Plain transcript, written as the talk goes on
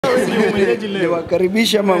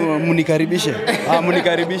Niwakaribishe ama munikaribishe?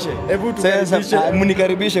 Munikaribishe. Sasa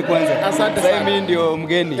munikaribishe kwanza. Asante sana. Mimi ndio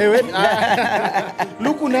mgeni.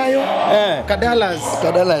 Luku nayo. Kadalas.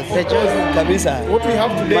 The chosen. Kabisa. What we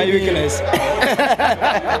have today. My weakness.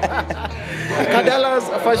 Kadala's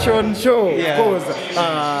fashion show, of course.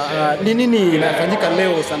 Nini inafanyika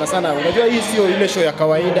leo sana sana? Unajua hii sio ile show ya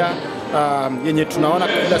kawaida yenye tunaona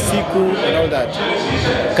kila siku and all that.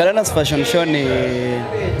 Kadala's fashion show ni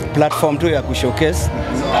platform tu ya kushowcase.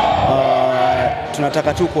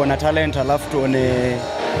 Tunataka tu kuona talent, alafu tuone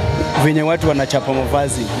venye watu wanachapa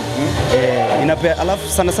mavazi. Inapea, alafu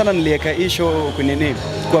sana sana niliweka hii show kunini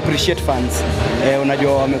ku appreciate fans.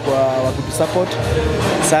 Unajua wamekuwa wakutusupport.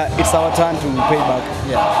 It's our turn to pay back.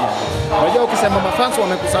 Unajua ukisema mafans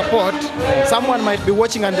wamekusupport, someone might be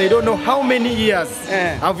watching and they don't know how many years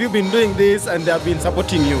have you been doing this and they have been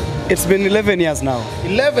supporting you. It's been 11 years now.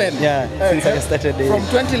 11? Yeah, since I started. From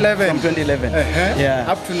 2011? From 2011.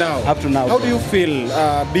 Yeah. Up to now? Up to now. How do you feel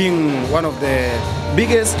being one of the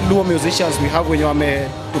biggest Luo musicians we have wenye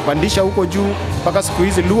wametupandisha huko juu mpaka siku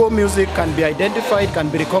hizi Luo music can be identified, can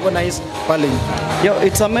be recognized pale? Yo,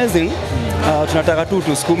 it's amazing. Tunataka tu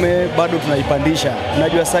tusukume, bado tunaipandisha.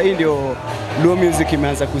 Unajua sasa hii ndio Luo music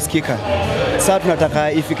imeanza kusikika. Sasa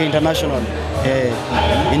tunataka ifike international.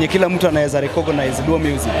 Yenye kila mtu anaweza recognize Luo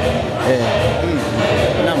music.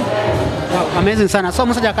 Amazing sana. So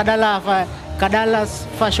Musa, Jakadala's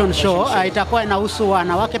fashion show itakuwa inahusu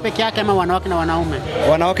wanawake peke yake ama wanawake na wanaume?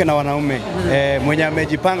 Wanawake na wanaume. Mwenye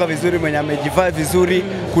amejipanga vizuri, mwenye amejivaa vizuri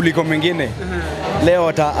kuliko mwingine. Leo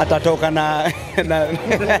atatoka na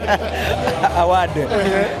award.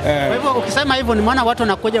 Kwa hivyo ukisema hivyo nimeona watu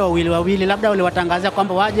wanakuja wawili, labda wale watangazia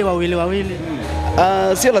kwamba waje wawili.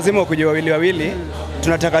 Sio lazima wakuje wawili.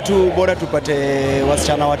 Tunataka tu bora tupate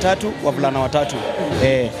wasichana watatu, wavulana watatu.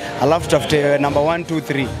 Alafu tutafute number 1 2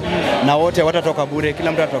 3. Na wote watatoka bure,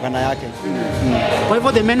 kila mtu atatoka na yake. Kwa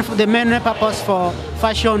hivyo the main purpose for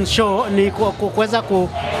fashion show ni kuweza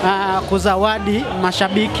kuzawadi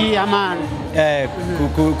mashabiki ama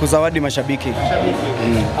kuzawadi mashabiki.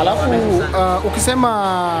 Alafu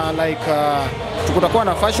ukisema like tukutakuwa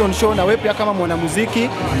na fashion show na wewe pia kama mwanamuziki,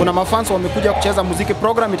 kuna mafans wamekuja kucheza muziki,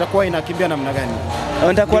 program itakuwa inakimbia namna gani?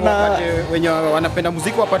 Nitakuwa na wenye wanapenda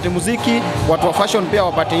muziki wapate muziki, watu wa fashion pia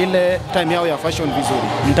wapate ile time yao ya fashion vizuri.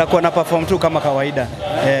 Nitakuwa na perform tu kama kawaida.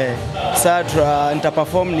 Sasa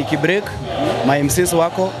nitaperform nikibreak, my MCs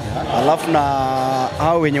wako, alafu na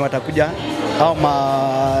hao wenye watakuja au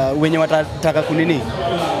wenye watataka kunini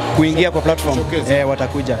kuingia kwa platform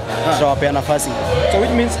watakuja, tutawapea nafasi. So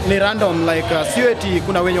which means ni random, like sio eti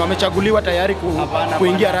kuna wenye wamechaguliwa tayari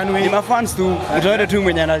kuingia runway? Ni mafans tu, utaona tu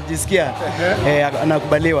mwenye anajisikia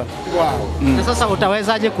anakubaliwa. Na sasa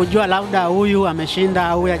utawezaje kujua labda huyu ameshinda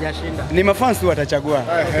au huyu hajashinda? Ni mafans tu watachagua.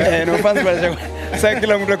 Ni mafans watachagua. Sasa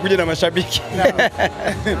kila mtu akuja na mashabiki.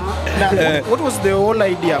 What was the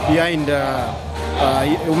whole idea behind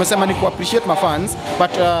umesema ni appreciate my fans,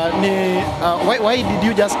 but why did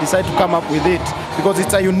you just decide to come up with it? Because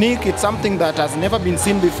it's a unique, it's something that has never been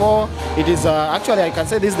seen before. It is actually, I can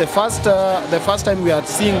say this is the first time we are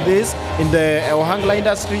seeing this in the Ohangla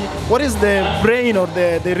industry. What is the brain or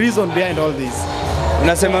the reason behind all this?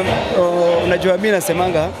 Unajua mimi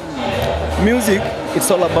nasemanga music,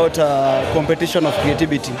 it's all about competition of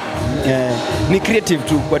creativity. Ni creative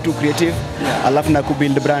tu, kwa tu creative, alafu na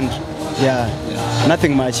kubuild brand. Nothing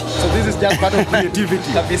much. So this is just part of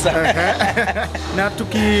creativity. Kabisa. Na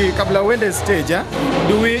kabla uende stage,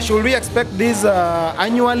 should we expect this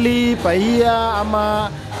annually, per year,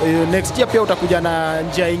 ama next year pia utakuja na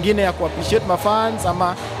njia ingine ya appreciate my fans,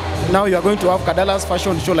 ama now you are going to have Kadala's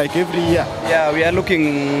fashion show like every year? Yeah, we are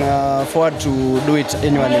looking forward to do it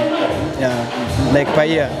annually. Like per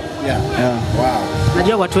year. Wow.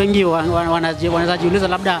 Najua watu wengi wanajiuliza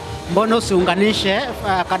labda mbona usiunganishe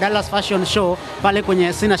Kadala's fashion show pale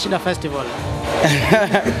kwenye Sina Shida Festival?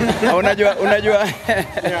 Unajua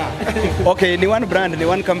okay, ni one brand, ni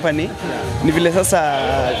one company. Ni vile sasa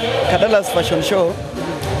Kadala's fashion show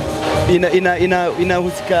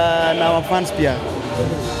inahusika na mafans pia.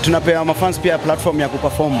 Tunapea mafans pia platform ya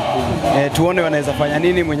kuperform. Tuone wanaweza fanya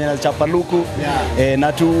nini, mwenye anachapa luku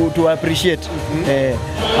na tu appreciate.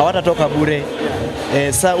 Hawatatoka bure.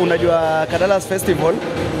 Sasa unajua Kadala's festival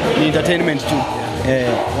ni entertainment tu.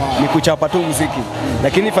 Ni kuchapa tu muziki.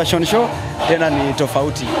 Lakini fashion show tena ni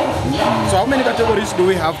tofauti. So how many categories do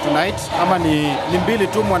we have tonight? Ama ni mbili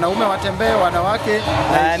tu, mwanaume watembee, wanawake?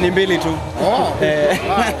 Ni mbili tu. Oh.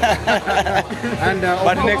 And,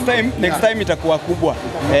 but next time itakuwa kubwa.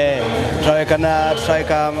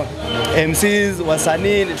 Tutaweka MCs,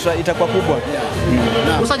 wasanii, itakuwa kubwa.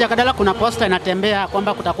 Musa Jakadala, kuna poster inatembea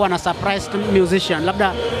kwamba kutakuwa na surprise musician.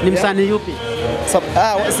 Labda ni msanii yupi?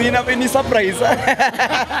 Ni surprise.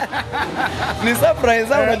 Ni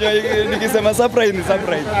surprise. Unajua nikisema surprise ni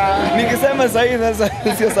surprise. Nikisema sahihi sasa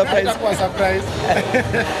sio surprise. Itakuwa surprise.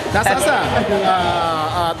 Na sasa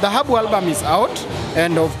the Dhahabu album is out,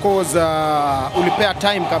 and of course ulipea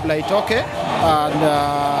time kabla itoke, and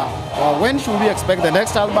when should we expect the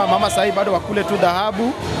next album? Mama sahi bado wakule tu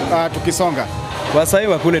Dhahabu tukisonga. Wasai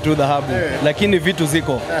wakule tu Dhahabu, lakini vitu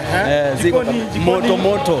ziko ziko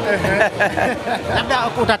moto. Labda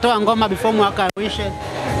utatoa ngoma before mwaka uishe?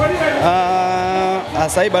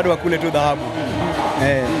 Asai bado wakule tu Dhahabu.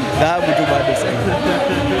 Dhahabu tu bado sasa.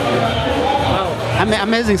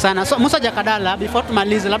 Amazing sana. So Musa Jakadala, before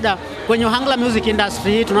tumalize, labda kwenye Ohangla music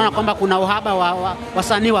industry tunaona kwamba kuna uhaba wa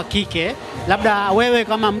wasanii wa kike. Labda wewe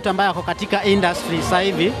kama mtu ambaye ako katika industry sasa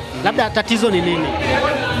hivi, labda tatizo ni nini?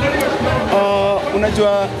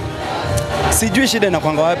 Unajua sijui shida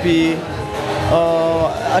inakwanga wapi.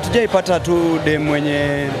 Hatujaipata tu dem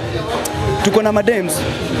mwenye, tuko na madems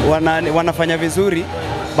wanafanya vizuri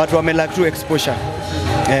but wamelack tu exposure.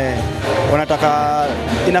 Wanataka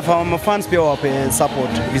inafaa fans pia wape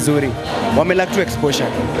support vizuri, wamelack tu exposure,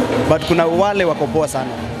 but kuna wale wako poa sana,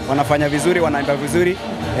 wanafanya vizuri, wanaimba vizuri.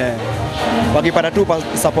 Wakipata tu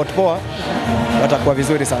support poa watakuwa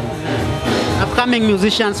vizuri sana. Upcoming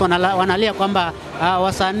musicians wanalia kwamba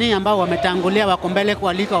wasanii ambao wametangulia wako mbele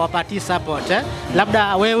kualika wapatie support.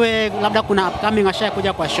 Labda wewe, labda kuna upcoming ashaye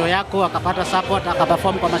kuja kwa show yako akapata support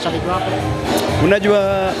akaperform kwa mashabiki wako?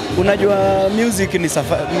 Unajua music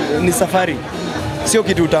ni safari. Sio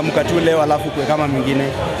kitu utamka tu leo alafu kwe kama mwingine.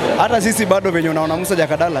 Hata sisi bado venye unaona Musa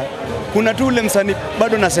Jakadala, kuna tu ule msanii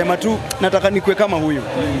bado nasema tu nataka nikue kama huyu.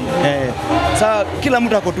 Sasa kila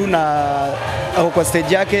mtu ako tu na kwa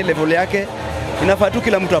stage yake, level yake. Inafaa tu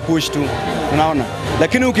kila mtu apush tu. Unaona?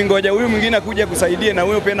 Lakini ukingoja huyu mwingine akuja kusaidie na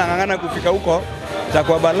wewe pia ngangana kufika huko,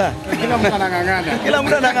 itakuwa balaa. Kila mtu anangangana. Kila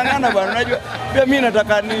mtu anangangana bwana. Unajua pia mimi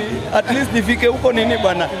nataka at least nifike huko nini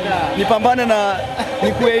bwana. Nipambane na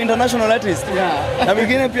nikuwe international artist. Na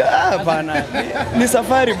mwingine pia bwana. Ni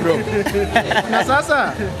safari bro. Na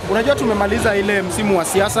sasa unajua tumemaliza ile msimu wa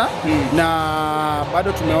siasa na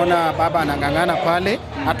bado tumeona baba anangangana pale,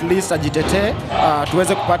 at least ajitetee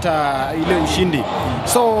tuweze kupata ile ushindi.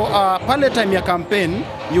 So pale time ya campaign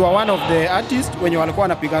you are one of the artists wenye walikuwa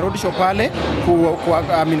wanapiga road show pale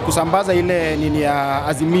kusambaza ile nini ya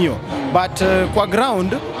Azimio, but kwa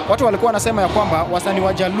ground watu walikuwa wanasema ya kwamba wasanii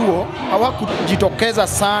wa Jaluo hawakujitokeza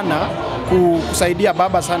sana kusaidia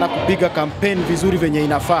baba sana kupiga campaign vizuri venye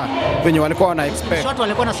inafaa, venye walikuwa wana expect. Watu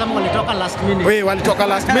walikuwa wanasema walitoka last minute. Wewe walitoka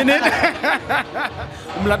last minute.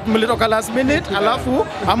 Mlitoka last minute alafu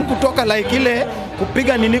hamkutoka like ile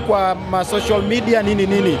kupiga nini kwa social media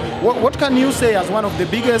nini. What can you say as one of the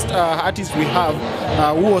biggest artists we have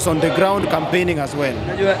who was on the ground campaigning as well?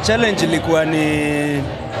 Unajua challenge ilikuwa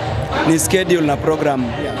ni schedule na program.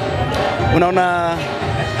 Unaona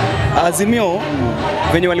Azimio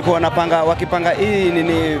venye walikuwa wakipanga hii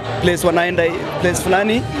nini place wanaenda place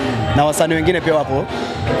fulani na wasanii wengine pia wapo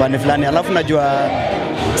pande fulani, alafu najua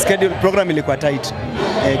schedule program ilikuwa tight.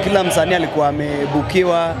 Kila msanii alikuwa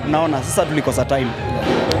amebukiwa, naona sasa tulikosa time.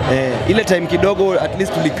 Ile time kidogo at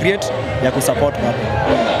least tulicreate ya kusupport hapo.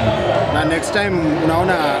 Na next time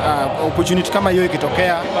unaona opportunity kama hiyo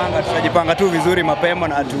ikitokea, tutajipanga tu vizuri mapema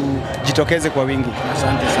na tujitokeze kwa wingi.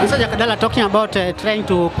 Asante sana. Musa Jakadala, talking about trying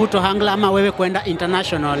to put Ohangla ama wewe kwenda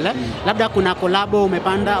international, labda kuna collabo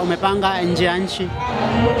umepanga nje ya nchi?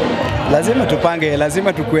 Lazima tupange,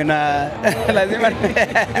 lazima tukue na lazima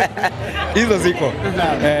hizo ziko.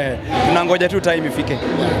 Tunangoja tu time ifike.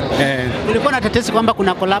 Kulikuwa na tetesi kwamba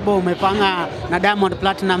kuna collabo umepanga na Diamond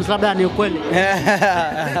Platinum, labda ni ukweli?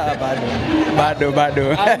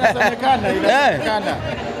 Bado.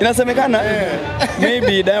 Inasemekana.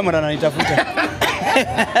 Maybe Diamond ananitafuta.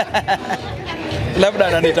 Labda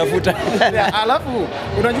ananitafuta. Alafu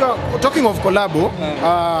unajua talking of collab,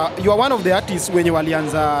 you are one of the artists wenye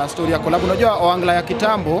walianza story ya collab. Unajua Ohangla ya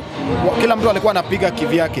kitambo kila mtu alikuwa anapiga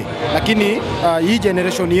kivyake, lakini hii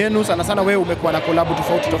generation yenu sana sana wewe umekuwa na collab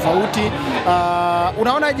tofauti.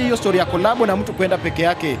 Unaonaje hiyo story ya collab na mtu kwenda peke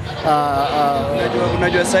yake?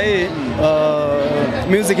 Unajua sasa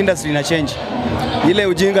music industry ina change. Ile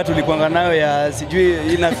ujinga tulikuanga nayo ya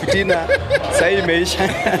sijui ina fitina sasa imeisha.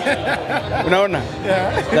 Unaona?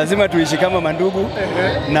 Lazima tuishi kama mandugu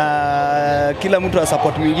na kila mtu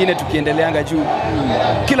support mwingine tukiendeleanga juu.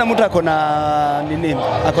 Kila mtu akona nini?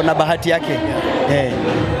 Akona bahati yake.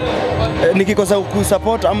 Nikikosa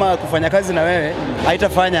kusupport ama kufanya kazi na wewe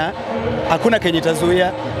haitafanya, hakuna kenye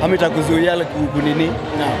itazuia ama itakuzuia kunini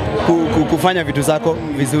kufanya vitu zako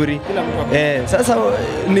vizuri. Sasa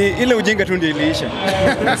ni ile ujinga tu ndio iliisha.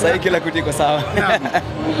 Sasa kila kitu iko sawa.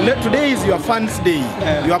 Today is your fans day.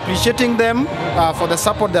 You are appreciating them for the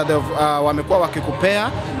support that wamekuwa wakikupea.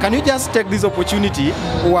 Can you just take this opportunity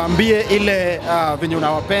uambie ile venye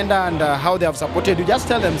unawapenda and how they have supported you? Just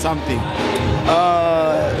tell them something.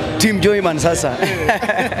 Team Joyman sasa.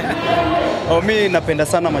 Mimi napenda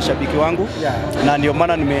sana mashabiki wangu na ndio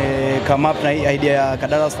maana come up na hii idea ya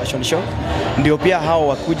Jakadala's fashion show. Ndio pia hao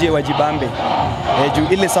wakuje wajibambe. Juu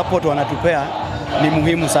ile support wanatupea ni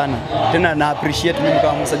muhimu sana. Tena na appreciate mimi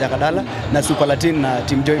kama Musa Jakadala na Super Latin na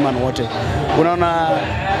Team Joyman wote. Unaona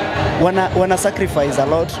wana sacrifice a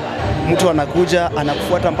lot. Mtu anakuja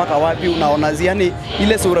anakufuata mpaka wapi, unaona yani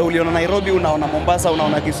ile sura uliona Nairobi, unaona Mombasa,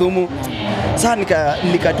 unaona Kisumu. Sasa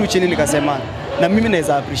nikatu chini nikasema na mimi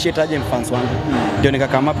naweza appreciate aje fans wangu. Ndio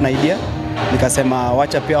come up na idea, nikasema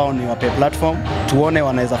wacha pia wao niwape platform tuone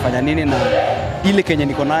wanaweza fanya nini na ile Kenya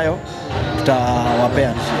niko nayo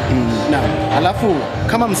tutawapea. Alafu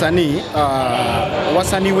kama msanii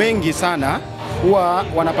wasanii wengi sana huwa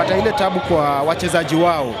wanapata ile tabu kwa wachezaji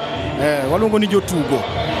wao. Walungo ni jotugo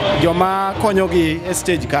joma konyogi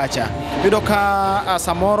stage kacha yudo ka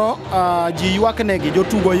samoro ji ywak negi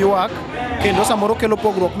jotugo ywak kendo samoro kelo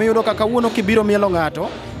pogruok miyudo ka kawuono kibiro mielo ng'ato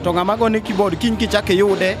to ng'ama goni keyboard kiny kichake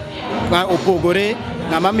yude opogore,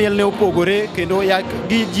 ng'ama mielne opogore kendo ya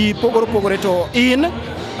ji pogore to in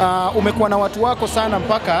umekuwa na watu wako sana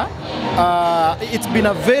mpaka it's been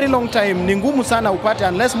a very long time. Ni ngumu sana upate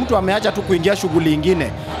unless mtu ameacha tu kuingia shughuli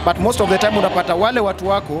ingine, but most of the time unapata wale watu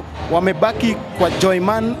wako wamebaki kwa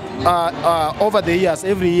Joyman over the years,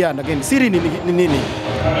 every year and again. Siri ni nini?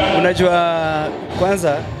 Unajua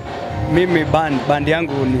kwanza mimi band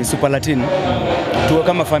yangu ni Super Latin, tuko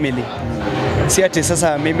kama family. Si ati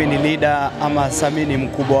sasa mimi ni leader ama sami ni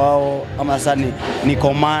mkubwa wao ama sasa ni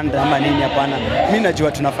command ama nini, hapana. Mimi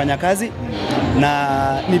najua tunafanya kazi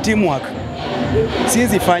na ni teamwork.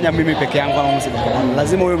 Siwezi fanya mimi peke yangu kama Musa Jakadala.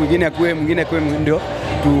 Lazima wewe mwingine akue, ndio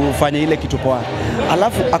tufanye ile kitu poa.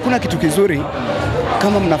 Alafu hakuna kitu kizuri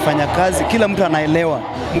kama mnafanya kazi kila mtu anaelewa.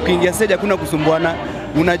 Mkiingia stage hakuna kusumbuana.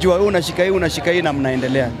 Unajua wewe unashika hii na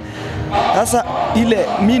mnaendelea. Sasa ile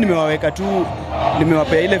mimi nimewaweka tu,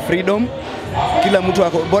 nimewapea ile freedom. Kila mtu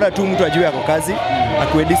bora tu mtu ajue yako kazi,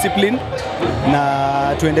 akuwe discipline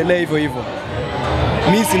na tuendelee hivyo hivyo.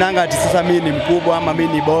 Mimi sinanga ati sasa mimi ni mkubwa ama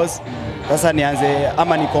mimi ni boss. Sasa nianze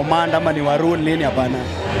ama ni command ama ni warule nini, hapana.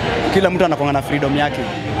 Kila mtu anakuwa na freedom yake.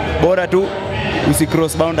 Bora tu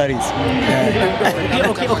usicross boundaries.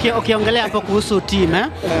 Ukiongelea hapo kuhusu team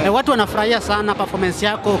watu wanafurahia sana performance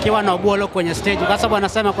yako ukiwa na Obolo kwenye stage, kwa sababu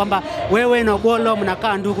wanasema kwamba wewe na Obolo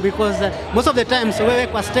mnakaa ndugu, because most of the times wewe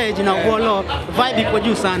kwa stage na Obolo vibe iko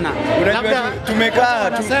juu sana. Labda tumekaa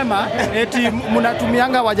tunasema eti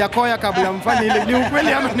mnatumianga Wajakoya kabla mfanye ile, ni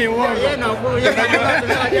ukweli ama ni uongo? Yeye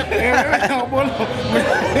na Obolo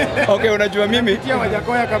Okay, unajua mimi pia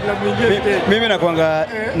Wajakoya kabla muingie stage. Mimi nakuanga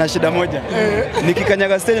na shida moja.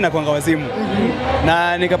 Nikikanyaga stage na kuanga wazimu.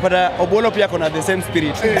 Na nikapata Obolo pia kuna the same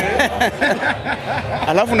spirit.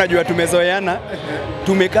 Alafu unajua tumezoeana,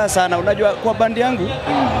 tumekaa sana. Unajua kwa bandi yangu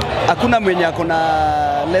hakuna mwenye akona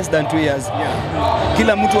less than 2 years.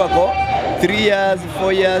 Kila mtu ako 3 years,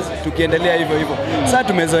 4 years, tukiendelea hivyo hivyo. Sasa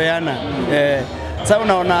tumezoeana. Sasa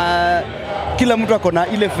unaona kila mtu akona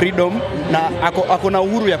ile freedom na akona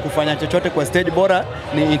uhuru ya kufanya chochote kwa stage, bora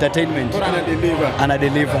ni entertainment. Ana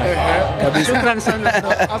deliver. Kabisa. Shukrani sana.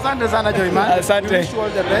 Asante sana Joyman. Asante. Wish you all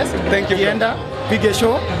the best. Thank you. Kienda, big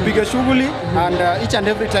show, big shughuli, and each and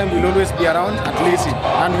every time we'll always be around at least.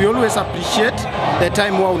 And we always appreciate the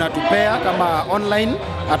time huwa unatupea kama online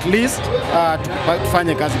at least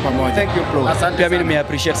tufanye kazi pamoja. Thank you bro. Asante. Pia mimi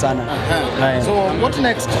appreciate sana. So what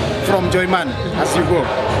next from Joyman as you go?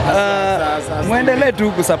 Muendelee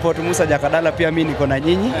tu kusupport Musa Jakadala, pia mimi niko na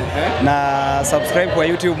nyinyi. Na subscribe kwa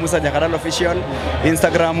YouTube Musa Jakadala official,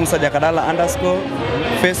 Instagram Musa Jakadala _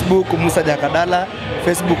 Facebook Musa Jakadala,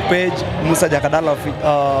 Facebook page Musa Jakadala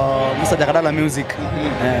music.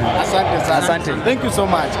 Asante sana. Asante. Thank you so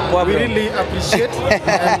much. We really appreciate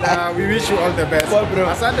and we wish you all the best. Bro.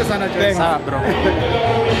 Asante sana Joyman. Bro.